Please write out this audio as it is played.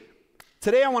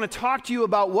Today I want to talk to you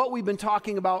about what we've been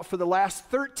talking about for the last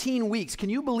 13 weeks. Can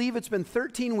you believe it's been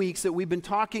 13 weeks that we've been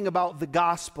talking about the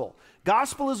gospel?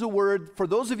 Gospel is a word, for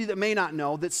those of you that may not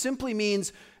know, that simply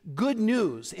means good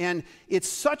news. And it's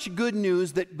such good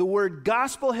news that the word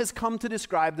gospel has come to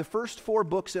describe the first 4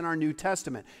 books in our New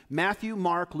Testament: Matthew,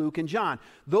 Mark, Luke, and John.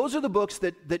 Those are the books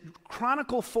that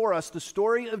chronicle for us the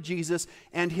story of Jesus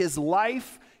and his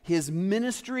life, his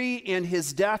ministry, and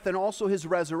his death, and also his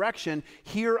resurrection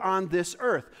here on this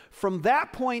earth. From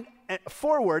that point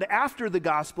forward, after the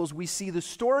Gospels, we see the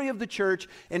story of the church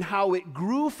and how it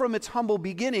grew from its humble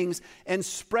beginnings and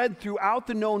spread throughout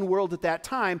the known world at that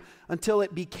time until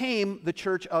it became the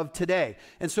church of today.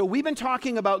 And so we've been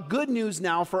talking about good news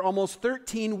now for almost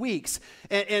 13 weeks.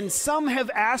 And some have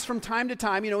asked from time to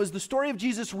time, is the story of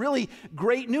Jesus really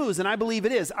great news? And I believe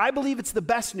it is. I believe it's the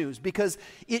best news because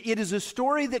it is a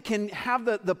story that can have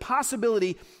the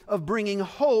possibility of bringing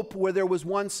hope where there was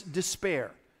once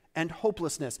despair and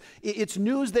hopelessness. It's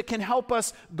news that can help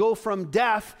us go from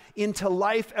death into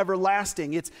life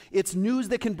everlasting. It's news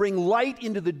that can bring light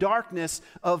into the darkness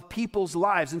of people's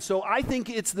lives. And so I think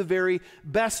it's the very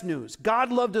best news.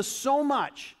 God loved us so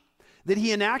much that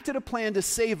he enacted a plan to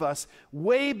save us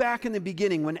way back in the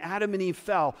beginning when Adam and Eve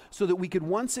fell, so that we could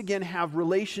once again have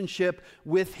relationship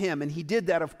with him. And he did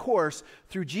that, of course,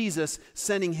 through Jesus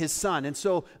sending his son. And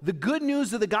so the good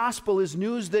news of the gospel is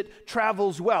news that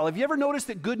travels well. Have you ever noticed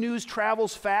that good news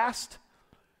travels fast?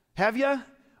 Have you?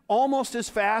 Almost as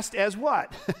fast as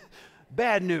what?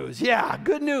 Bad news. Yeah,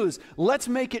 good news. Let's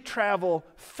make it travel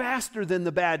faster than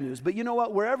the bad news. But you know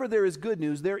what? Wherever there is good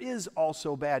news, there is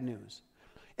also bad news.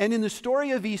 And in the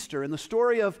story of Easter, in the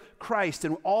story of Christ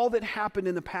and all that happened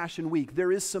in the Passion Week,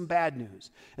 there is some bad news.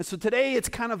 And so today it's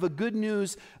kind of a good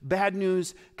news, bad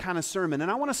news kind of sermon. And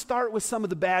I want to start with some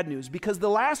of the bad news because the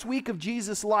last week of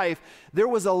Jesus' life, there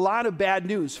was a lot of bad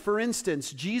news. For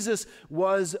instance, Jesus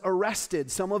was arrested.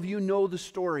 Some of you know the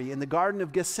story. In the Garden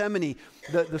of Gethsemane,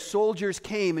 the soldiers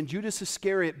came and Judas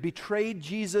Iscariot betrayed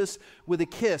Jesus with a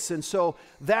kiss. And so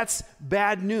that's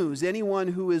bad news. Anyone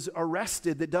who is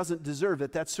arrested that doesn't deserve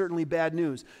it, that's certainly bad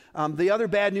news. The other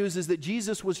bad news is that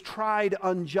Jesus was tried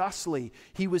unjustly.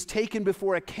 He was taken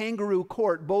before a kangaroo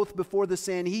court, both before the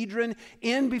Sanhedrin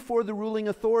and before the ruling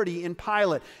authority in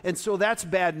Pilate. And so that's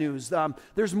bad news.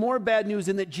 There's more bad news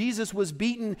in that Jesus was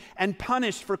beaten and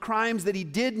punished for crimes that he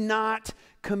did not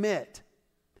commit.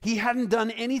 He hadn't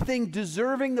done anything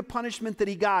deserving the punishment that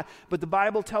he got, but the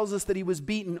Bible tells us that he was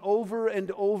beaten over and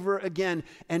over again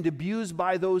and abused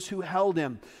by those who held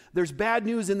him. There's bad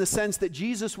news in the sense that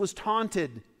Jesus was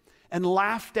taunted and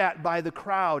laughed at by the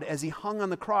crowd as he hung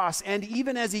on the cross, and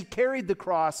even as he carried the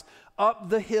cross up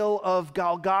the hill of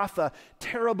Golgotha.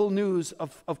 Terrible news,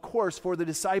 of course, for the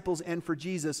disciples and for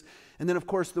Jesus. And then, of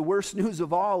course, the worst news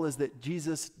of all is that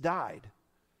Jesus died.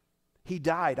 He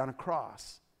died on a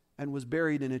cross and was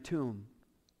buried in a tomb.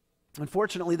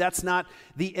 Unfortunately, that's not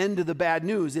the end of the bad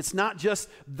news. It's not just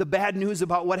the bad news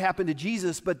about what happened to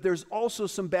Jesus, but there's also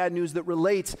some bad news that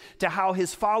relates to how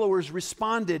his followers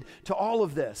responded to all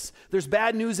of this. There's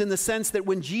bad news in the sense that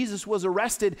when Jesus was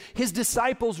arrested, his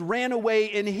disciples ran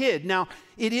away and hid. Now,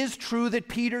 it is true that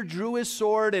Peter drew his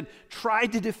sword and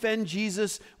tried to defend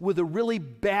Jesus with a really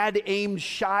bad aimed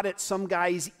shot at some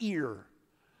guy's ear.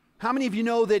 How many of you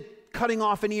know that cutting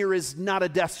off an ear is not a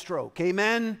death stroke?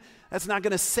 Amen? That's not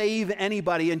going to save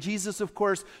anybody. And Jesus, of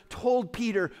course, told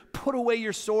Peter, put away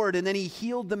your sword, and then he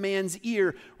healed the man's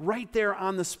ear right there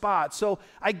on the spot. So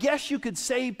I guess you could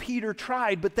say Peter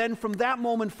tried, but then from that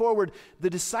moment forward, the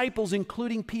disciples,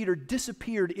 including Peter,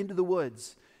 disappeared into the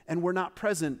woods and were not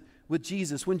present with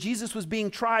Jesus. When Jesus was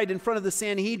being tried in front of the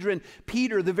Sanhedrin,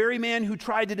 Peter, the very man who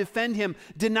tried to defend him,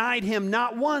 denied him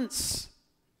not once,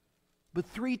 but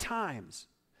 3 times.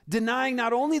 Denying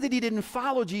not only that he didn't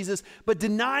follow Jesus, but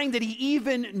denying that he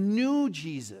even knew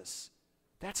Jesus.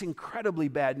 That's incredibly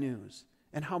bad news,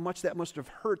 and how much that must have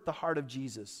hurt the heart of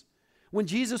Jesus. When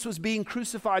Jesus was being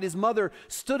crucified, his mother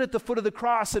stood at the foot of the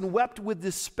cross and wept with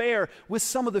despair with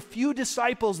some of the few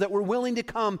disciples that were willing to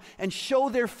come and show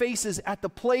their faces at the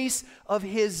place of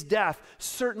his death.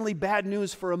 Certainly bad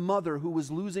news for a mother who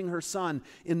was losing her son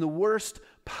in the worst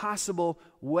possible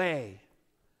way.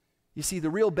 You see, the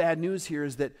real bad news here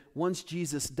is that once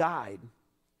Jesus died,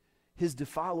 his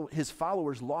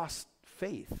followers lost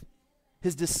faith.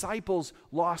 His disciples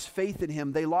lost faith in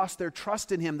him. They lost their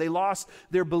trust in him. They lost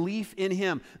their belief in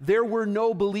him. There were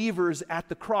no believers at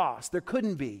the cross. There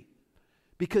couldn't be,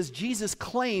 because Jesus'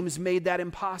 claims made that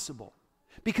impossible.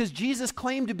 Because Jesus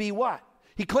claimed to be what?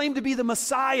 He claimed to be the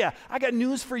Messiah. I got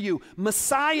news for you.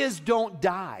 Messiahs don't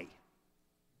die.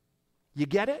 You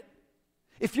get it?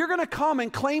 If you're going to come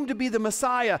and claim to be the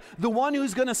Messiah, the one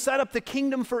who's going to set up the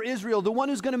kingdom for Israel, the one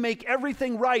who's going to make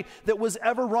everything right that was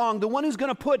ever wrong, the one who's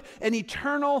going to put an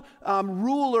eternal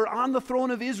ruler on the throne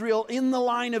of Israel in the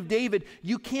line of David,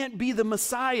 you can't be the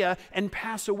Messiah and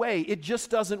pass away. It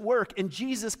just doesn't work. And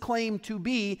Jesus claimed to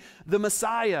be the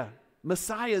Messiah.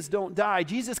 Messiahs don't die.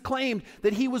 Jesus claimed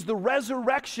that he was the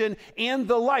resurrection and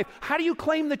the life. How do you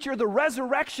claim that you're the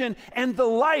resurrection and the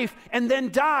life and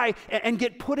then die and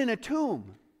get put in a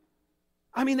tomb?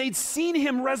 I mean, they'd seen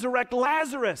him resurrect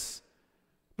Lazarus,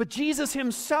 but Jesus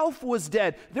himself was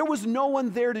dead. There was no one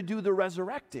there to do the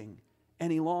resurrecting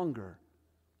any longer.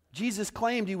 Jesus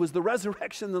claimed he was the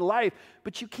resurrection and the life,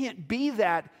 but you can't be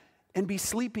that and be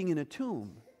sleeping in a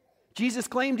tomb. Jesus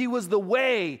claimed he was the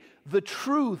way, the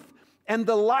truth, and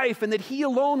the life, and that he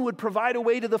alone would provide a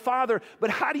way to the Father. But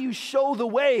how do you show the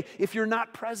way if you're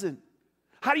not present?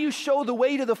 How do you show the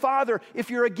way to the Father if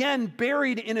you're again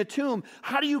buried in a tomb?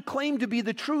 How do you claim to be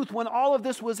the truth when all of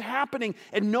this was happening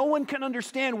and no one can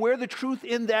understand where the truth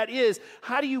in that is?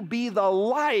 How do you be the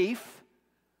life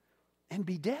and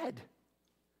be dead?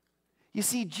 You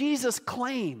see, Jesus'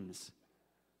 claims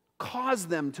caused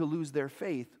them to lose their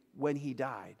faith when he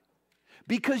died.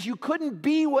 Because you couldn't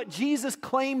be what Jesus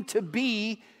claimed to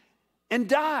be and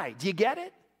die. Do you get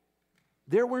it?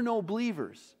 There were no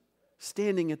believers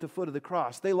standing at the foot of the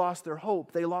cross. They lost their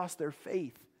hope, they lost their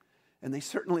faith, and they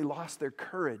certainly lost their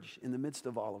courage in the midst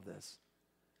of all of this.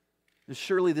 And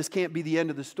surely this can't be the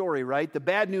end of the story, right? The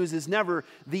bad news is never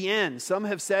the end. Some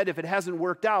have said if it hasn't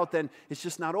worked out, then it's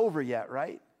just not over yet,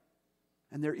 right?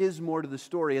 And there is more to the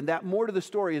story, and that more to the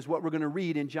story is what we're going to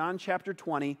read in John chapter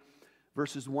 20,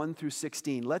 verses 1 through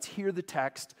 16. Let's hear the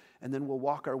text, and then we'll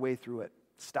walk our way through it,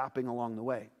 stopping along the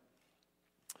way.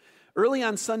 Early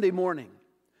on Sunday morning,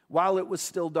 while it was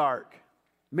still dark,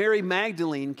 Mary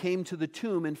Magdalene came to the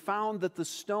tomb and found that the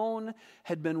stone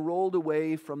had been rolled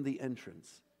away from the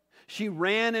entrance. She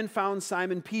ran and found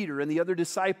Simon Peter and the other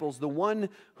disciples, the one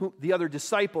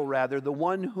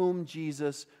whom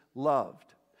Jesus loved.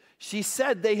 She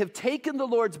said, "They have taken the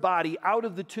Lord's body out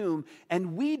of the tomb,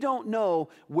 and we don't know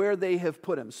where they have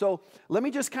put him." So let me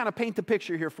just kind of paint the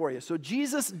picture here for you. So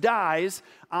Jesus dies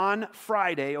on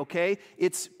Friday, okay?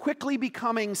 It's quickly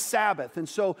becoming Sabbath. And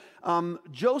so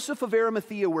Joseph of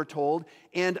Arimathea, we're told,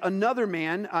 and another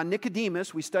man,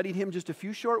 Nicodemus, we studied him just a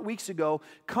few short weeks ago,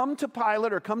 come to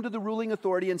Pilate or come to the ruling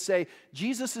authority and say,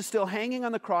 Jesus is still hanging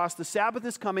on the cross. The Sabbath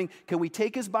is coming. Can we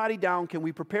take his body down? Can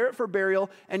we prepare it for burial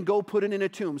and go put it in a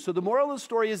tomb? So the moral of the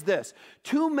story is this.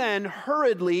 Two men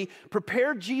hurriedly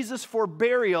prepared Jesus for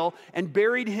burial and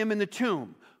buried him in the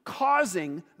tomb,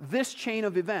 causing this chain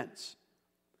of events.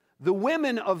 The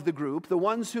women of the group, the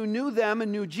ones who knew them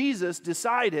and knew Jesus,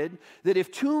 decided that if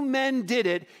two men did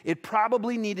it, it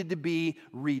probably needed to be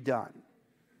redone.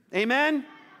 Amen?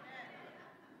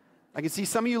 I can see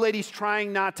some of you ladies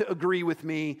trying not to agree with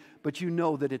me, but you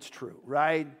know that it's true,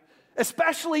 right?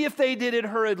 Especially if they did it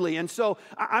hurriedly. And so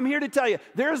I'm here to tell you,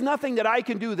 there's nothing that I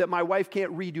can do that my wife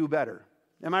can't redo better.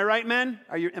 Am I right, men?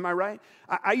 Am I right?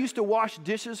 I used to wash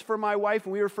dishes for my wife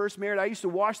when we were first married. I used to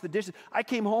wash the dishes. I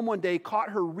came home one day, caught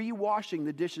her re-washing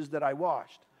the dishes that I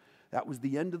washed. That was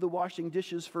the end of the washing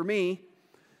dishes for me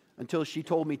until she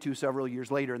told me to several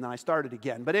years later, and then I started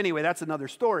again. But anyway, that's another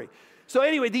story. So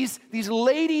anyway, these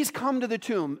ladies come to the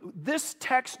tomb. This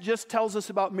text just tells us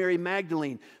about Mary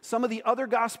Magdalene. Some of the other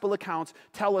gospel accounts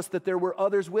tell us that there were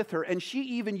others with her, and she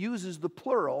even uses the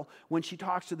plural when she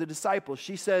talks to the disciples.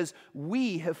 She says,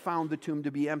 "We have found the tomb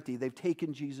to be empty. They've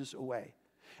taken Jesus away."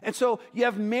 And so you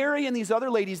have Mary and these other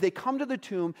ladies, they come to the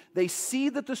tomb, they see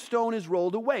that the stone is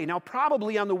rolled away. Now,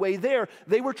 probably on the way there,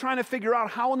 they were trying to figure out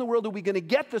how in the world are we going to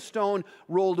get the stone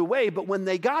rolled away. But when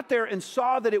they got there and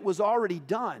saw that it was already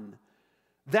done,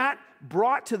 that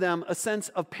brought to them a sense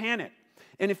of panic.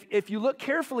 And if you look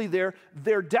carefully there,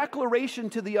 their declaration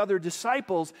to the other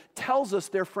disciples tells us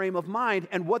their frame of mind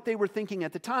and what they were thinking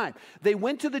at the time. They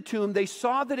went to the tomb, they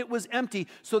saw that it was empty,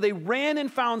 so they ran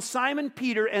and found Simon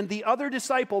Peter and the other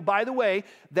disciple. By the way,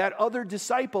 that other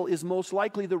disciple is most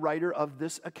likely the writer of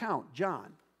this account,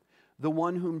 John, the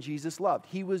one whom Jesus loved.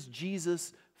 He was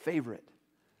Jesus' favorite,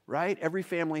 right? Every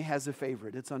family has a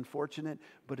favorite. It's unfortunate,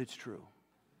 but it's true.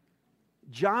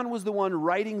 John was the one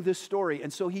writing this story,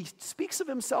 and so he speaks of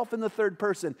himself in the third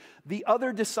person, the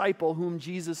other disciple whom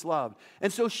Jesus loved.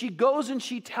 And so she goes and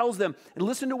she tells them, and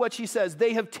listen to what she says,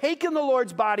 "They have taken the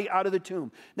Lord's body out of the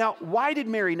tomb." Now, why did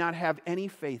Mary not have any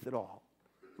faith at all,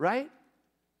 right?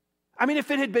 I mean,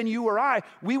 if it had been you or I,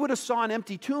 we would have saw an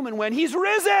empty tomb and went, "He's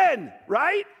risen,"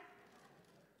 right?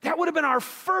 That would have been our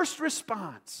first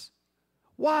response.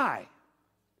 Why?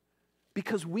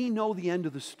 Because we know the end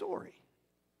of the story.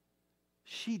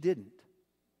 She didn't.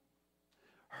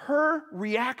 Her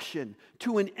reaction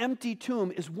to an empty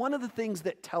tomb is one of the things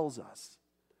that tells us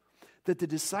that the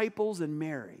disciples and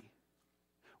Mary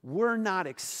were not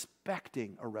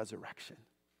expecting a resurrection.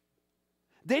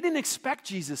 They didn't expect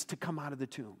Jesus to come out of the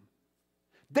tomb.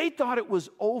 They thought it was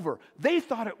over. They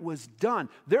thought it was done.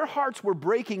 Their hearts were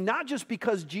breaking not just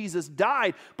because Jesus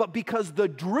died, but because the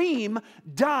dream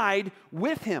died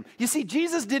with him. You see,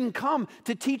 Jesus didn't come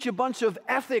to teach a bunch of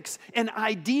ethics and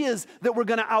ideas that were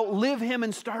going to outlive him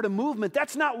and start a movement.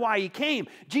 That's not why he came.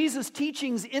 Jesus'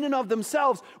 teachings in and of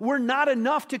themselves were not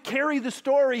enough to carry the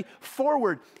story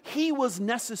forward. He was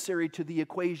necessary to the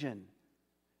equation.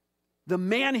 The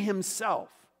man himself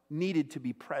needed to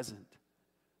be present.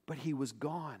 But he was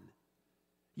gone.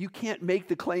 You can't make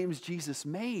the claims Jesus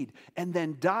made and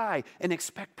then die and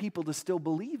expect people to still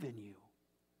believe in you.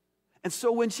 And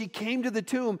so when she came to the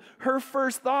tomb, her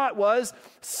first thought was,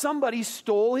 somebody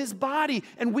stole his body,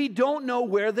 and we don't know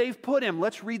where they've put him.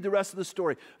 Let's read the rest of the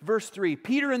story. Verse 3,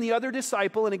 Peter and the other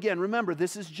disciple, and again, remember,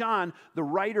 this is John, the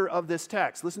writer of this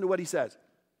text. Listen to what he says.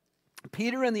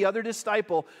 Peter and the other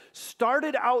disciple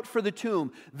started out for the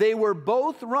tomb. They were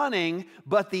both running,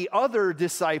 but the other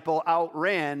disciple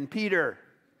outran Peter.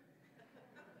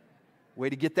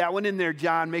 Way to get that one in there,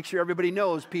 John. Make sure everybody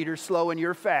knows Peter's slow and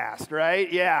you're fast, right?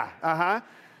 Yeah,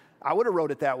 I would have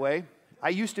wrote it that way. I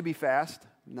used to be fast,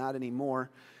 not anymore.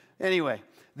 Anyway,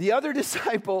 the other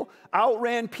disciple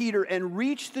outran Peter and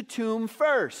reached the tomb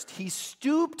first. He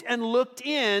stooped and looked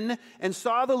in and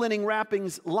saw the linen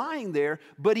wrappings lying there,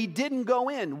 but he didn't go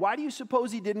in. Why do you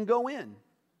suppose he didn't go in?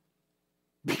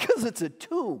 Because it's a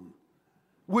tomb.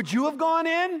 Would you have gone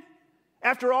in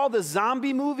after all the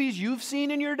zombie movies you've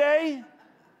seen in your day?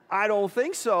 I don't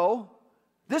think so.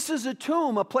 This is a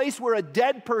tomb, a place where a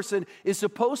dead person is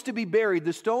supposed to be buried.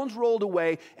 The stone's rolled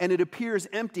away and it appears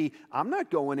empty. I'm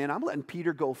not going in. I'm letting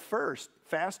Peter go first,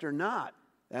 fast or not.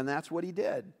 And that's what he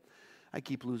did. I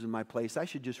keep losing my place. I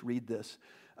should just read this.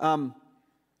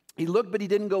 He looked, but he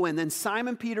didn't go in. Then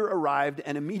Simon Peter arrived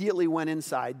and immediately went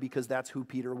inside because that's who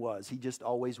Peter was. He just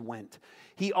always went.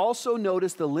 He also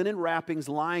noticed the linen wrappings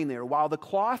lying there, while the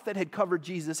cloth that had covered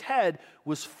Jesus' head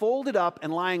was folded up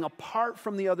and lying apart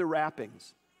from the other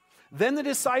wrappings. Then the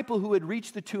disciple who had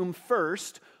reached the tomb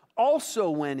first also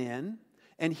went in,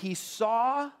 and he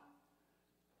saw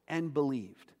and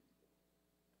believed.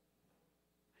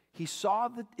 He saw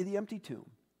the empty tomb.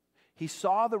 He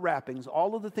saw the wrappings,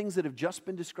 all of the things that have just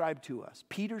been described to us.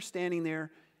 Peter standing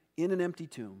there in an empty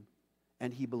tomb,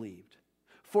 and he believed.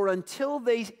 For until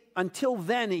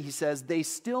then, he says, they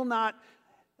still not,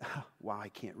 wow, I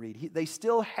can't read. They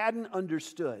still hadn't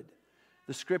understood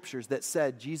the scriptures that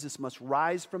said Jesus must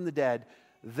rise from the dead.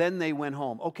 Then they went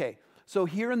home. Okay, so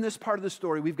here in this part of the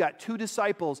story, we've got two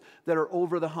disciples that are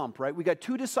over the hump, right? We've got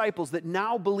two disciples that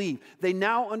now believe. They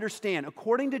now understand.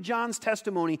 According to John's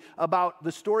testimony about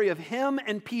the story of him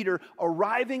and Peter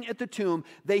arriving at the tomb,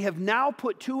 they have now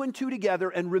put two and two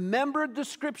together and remembered the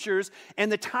scriptures and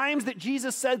the times that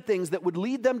Jesus said things that would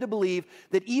lead them to believe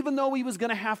that even though he was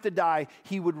going to have to die,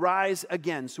 he would rise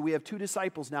again. So we have two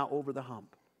disciples now over the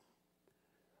hump.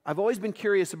 I've always been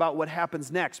curious about what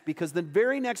happens next because the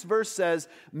very next verse says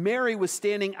Mary was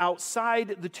standing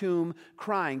outside the tomb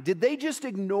crying. Did they just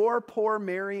ignore poor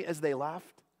Mary as they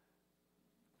left?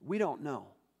 We don't know.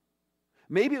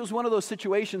 Maybe it was one of those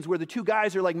situations where the two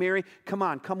guys are like, Mary, come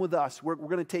on, come with us. We're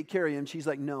going to take care of you. And she's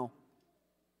like, no,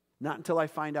 not until I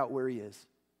find out where he is.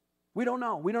 We don't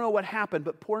know. We don't know what happened,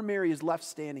 but poor Mary is left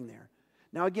standing there.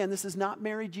 Now again, this is not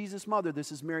Mary, Jesus' mother.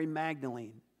 This is Mary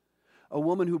Magdalene. A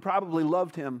woman who probably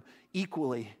loved him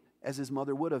equally as his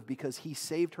mother would have because he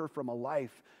saved her from a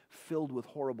life filled with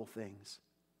horrible things.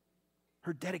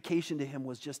 Her dedication to him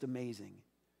was just amazing.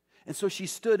 And so she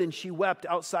stood and she wept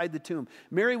outside the tomb.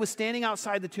 Mary was standing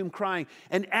outside the tomb crying.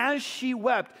 And as she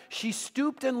wept, she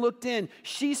stooped and looked in.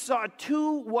 She saw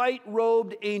two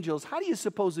white-robed angels. How do you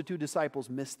suppose the two disciples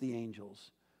missed the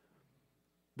angels?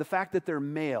 The fact that they're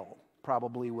male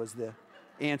probably was the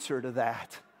answer to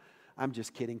that. I'm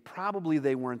just kidding. Probably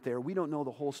they weren't there. We don't know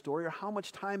the whole story or how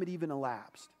much time it even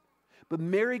elapsed. But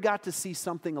Mary got to see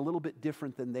something a little bit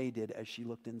different than they did as she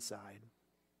looked inside.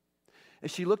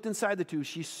 As she looked inside the tomb,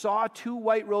 she saw two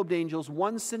white-robed angels,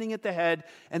 one sitting at the head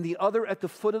and the other at the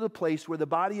foot of the place where the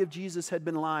body of Jesus had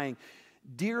been lying.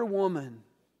 Dear woman,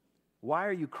 why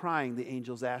are you crying? The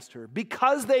angels asked her.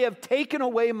 Because they have taken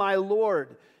away my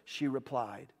Lord, she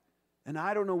replied. And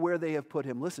I don't know where they have put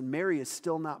him. Listen, Mary is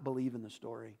still not believing the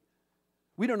story.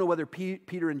 We don't know whether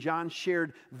Peter and John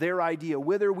shared their idea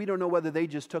with her. We don't know whether they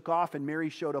just took off and Mary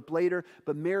showed up later.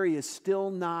 But Mary is still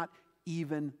not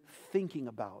even thinking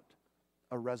about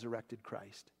a resurrected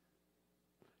Christ.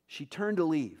 She turned to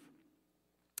leave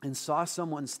and saw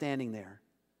someone standing there.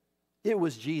 It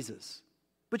was Jesus,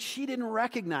 but she didn't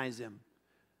recognize him.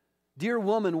 "Dear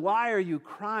woman, why are you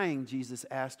crying?" Jesus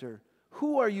asked her.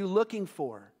 "Who are you looking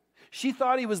for?" She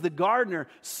thought he was the gardener.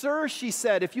 "Sir," she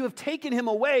said, "if you have taken him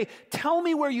away, tell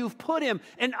me where you've put him,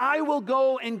 and I will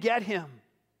go and get him."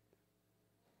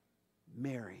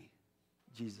 "Mary,"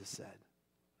 Jesus said.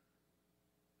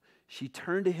 She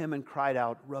turned to him and cried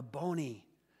out, "Rabboni,"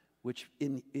 which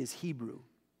is Hebrew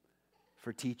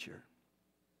for teacher.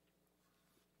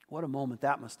 What a moment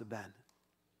that must have been.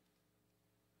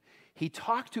 He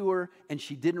talked to her and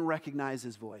she didn't recognize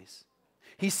his voice.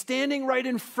 He's standing right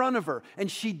in front of her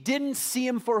and she didn't see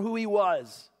him for who he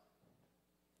was.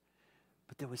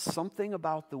 But there was something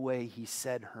about the way he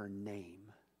said her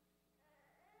name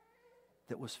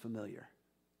that was familiar.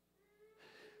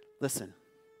 Listen,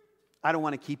 I don't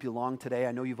want to keep you long today.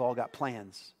 I know you've all got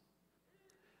plans.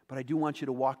 But I do want you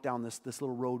to walk down this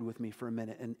little road with me for a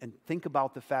minute and think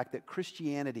about the fact that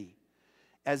Christianity,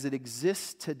 as it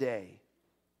exists today,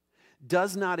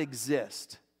 does not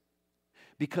exist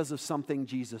because of something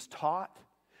Jesus taught,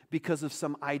 because of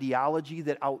some ideology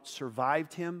that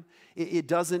out-survived him. It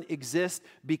doesn't exist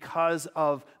because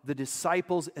of the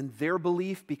disciples and their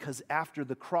belief, because after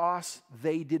the cross,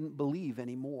 they didn't believe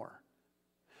anymore.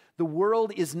 The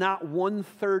world is not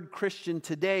 1/3 Christian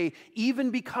today,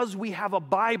 even because we have a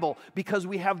Bible, because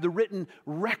we have the written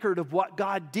record of what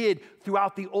God did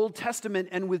throughout the Old Testament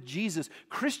and with Jesus.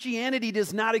 Christianity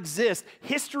does not exist.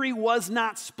 History was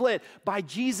not split by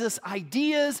Jesus'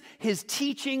 ideas, his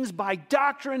teachings, by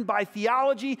doctrine, by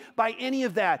theology, by any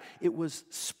of that. It was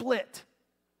split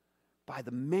by the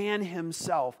man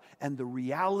himself and the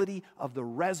reality of the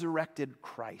resurrected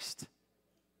Christ.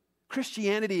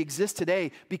 Christianity exists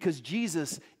today because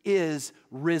Jesus is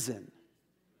risen.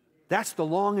 That's the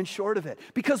long and short of it.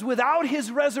 Because without his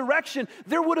resurrection,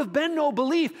 there would have been no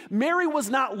belief. Mary was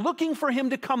not looking for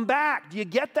him to come back. Do you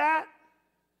get that?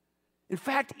 In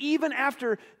fact, even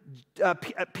after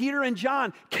Peter and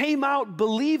John came out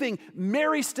believing,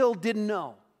 Mary still didn't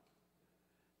know.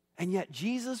 And yet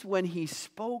Jesus, when he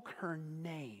spoke her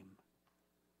name,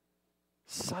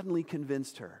 suddenly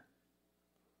convinced her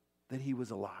that he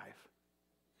was alive.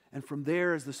 And from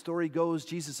there, as the story goes,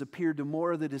 Jesus appeared to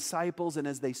more of the disciples, and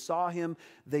as they saw him,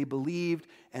 they believed.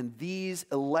 And these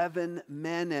 11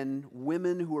 men and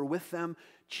women who were with them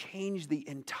changed the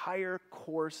entire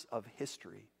course of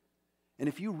history. And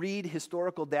if you read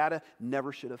historical data,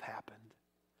 never should have happened.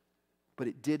 But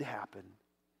it did happen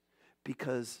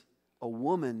because a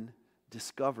woman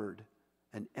discovered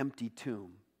an empty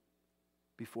tomb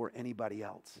before anybody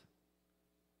else.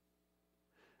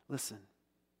 Listen.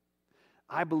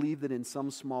 I believe that in some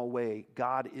small way,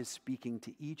 God is speaking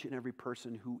to each and every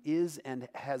person who is and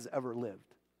has ever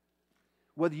lived.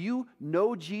 Whether you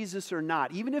know Jesus or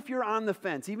not, even if you're on the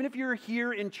fence, even if you're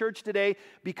here in church today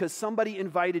because somebody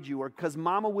invited you or because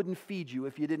mama wouldn't feed you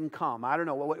if you didn't come. I don't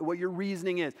know what your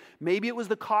reasoning is. Maybe it was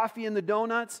the coffee and the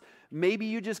donuts. Maybe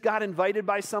you just got invited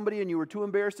by somebody and you were too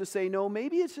embarrassed to say no.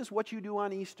 Maybe it's just what you do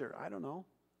on Easter. I don't know.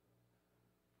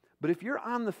 But if you're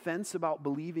on the fence about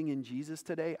believing in Jesus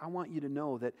today, I want you to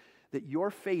know that your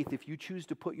faith, if you choose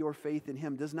to put your faith in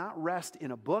him, does not rest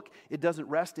in a book. It doesn't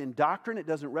rest in doctrine. It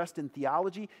doesn't rest in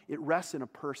theology. It rests in a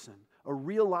person, a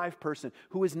real live person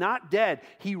who is not dead.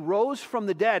 He rose from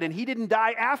the dead, and he didn't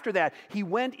die after that. He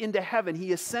went into heaven.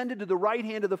 He ascended to the right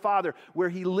hand of the Father, where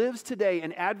he lives today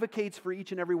and advocates for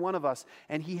each and every one of us.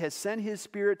 And he has sent his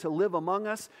Spirit to live among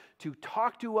us, to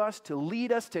talk to us, to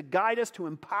lead us, to guide us, to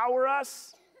empower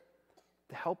us,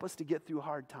 to help us to get through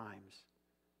hard times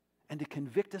and to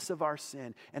convict us of our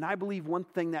sin. And I believe one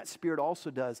thing that Spirit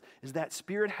also does is that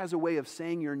Spirit has a way of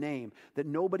saying your name that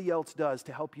nobody else does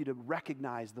to help you to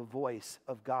recognize the voice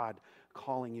of God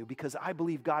calling you, because I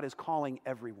believe God is calling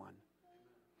everyone.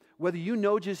 Whether you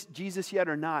know Jesus yet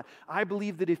or not, I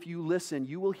believe that if you listen,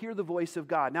 you will hear the voice of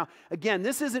God. Now, again,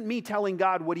 this isn't me telling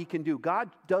God what he can do. God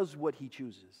does what he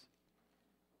chooses.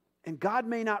 And God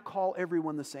may not call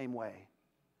everyone the same way.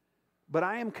 But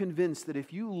I am convinced that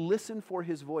if you listen for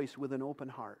his voice with an open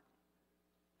heart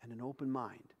and an open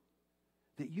mind,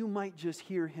 that you might just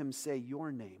hear him say your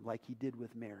name like he did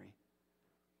with Mary.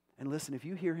 And listen, if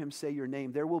you hear him say your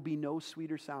name, there will be no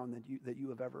sweeter sound that you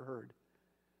have ever heard.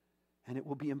 And it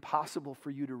will be impossible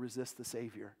for you to resist the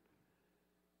Savior,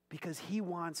 because he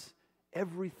wants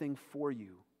everything for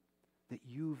you that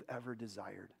you've ever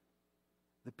desired.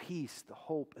 The peace, the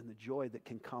hope, and the joy that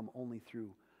can come only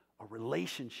through a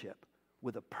relationship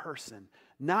with a person,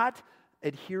 not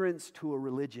adherence to a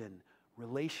religion,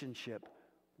 relationship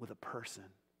with a person.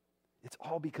 It's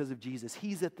all because of Jesus.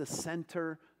 He's at the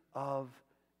center of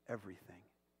everything.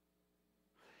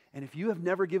 And if you have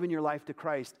never given your life to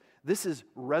Christ, this is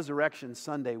Resurrection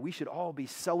Sunday. We should all be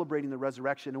celebrating the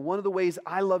resurrection. And one of the ways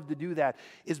I love to do that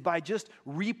is by just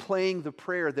replaying the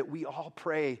prayer that we all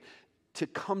pray to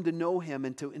come to know Him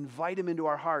and to invite Him into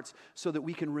our hearts so that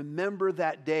we can remember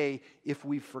that day if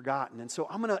we've forgotten. And so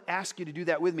I'm going to ask you to do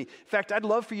that with me. In fact, I'd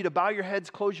love for you to bow your heads,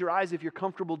 close your eyes if you're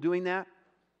comfortable doing that.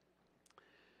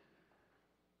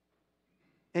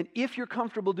 And if you're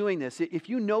comfortable doing this, if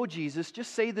you know Jesus,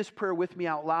 just say this prayer with me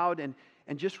out loud and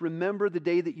just remember the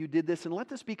day that you did this, and let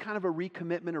this be kind of a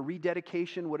recommitment, a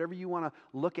rededication, whatever you want to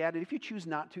look at it. If you choose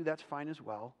not to, that's fine as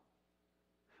well.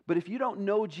 But if you don't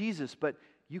know Jesus, but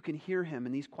you can hear Him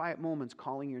in these quiet moments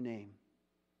calling your name,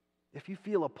 if you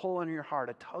feel a pull on your heart,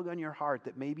 a tug on your heart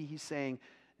that maybe He's saying,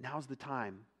 now's the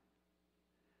time.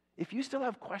 If you still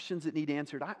have questions that need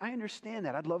answered, I understand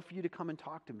that. I'd love for you to come and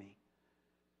talk to me.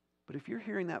 But if you're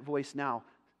hearing that voice now,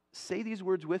 say these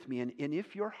words with me. And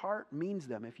if your heart means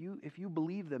them, if you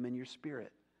believe them in your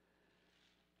spirit,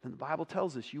 then the Bible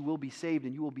tells us you will be saved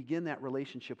and you will begin that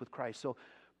relationship with Christ. So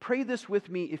pray this with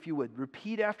me if you would.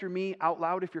 Repeat after me out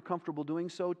loud if you're comfortable doing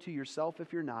so, to yourself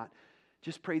if you're not.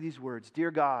 Just pray these words.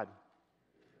 Dear God,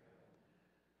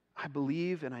 I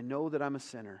believe and I know that I'm a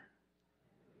sinner.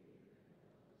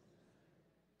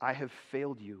 I have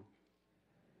failed you.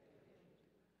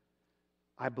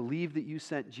 I believe that you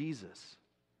sent Jesus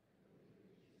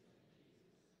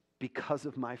because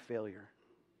of my failure.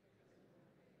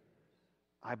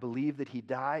 I believe that He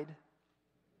died.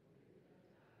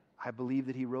 I believe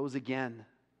that He rose again.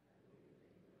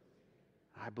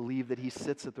 I believe that He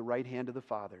sits at the right hand of the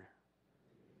Father.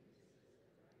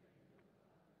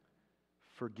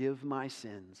 Forgive my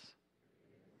sins.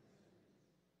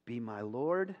 Be my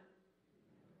Lord.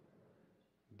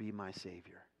 Be my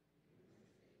Savior.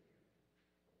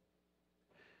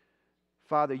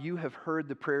 Father, you have heard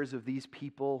the prayers of these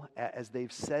people as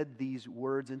they've said these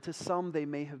words, and to some they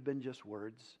may have been just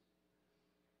words,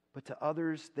 but to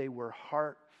others they were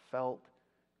heartfelt,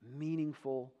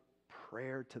 meaningful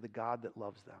prayer to the God that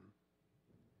loves them.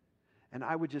 And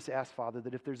I would just ask, Father,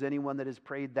 that if there's anyone that has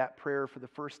prayed that prayer for the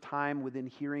first time within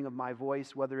hearing of my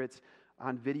voice, whether it's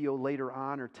on video later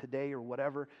on or today or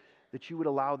whatever, that you would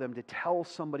allow them to tell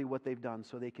somebody what they've done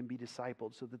so they can be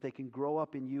discipled, so that they can grow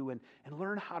up in you and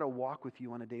learn how to walk with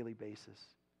you on a daily basis.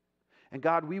 And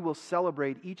God, we will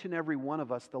celebrate each and every one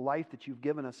of us the life that you've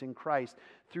given us in Christ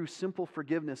through simple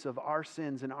forgiveness of our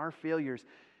sins and our failures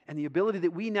and the ability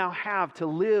that we now have to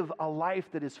live a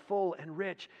life that is full and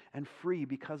rich and free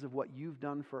because of what you've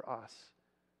done for us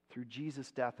through Jesus'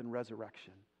 death and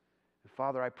resurrection. And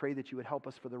Father, I pray that you would help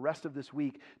us for the rest of this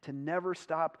week to never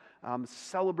stop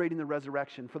celebrating the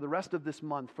resurrection, for the rest of this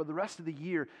month, for the rest of the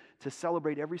year, to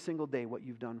celebrate every single day what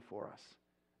you've done for us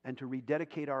and to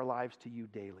rededicate our lives to you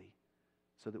daily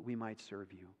so that we might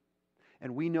serve you.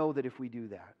 And we know that if we do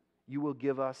that, you will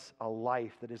give us a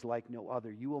life that is like no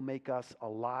other. You will make us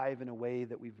alive in a way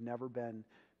that we've never been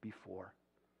before.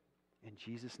 In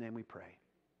Jesus' name we pray.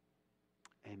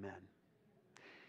 Amen.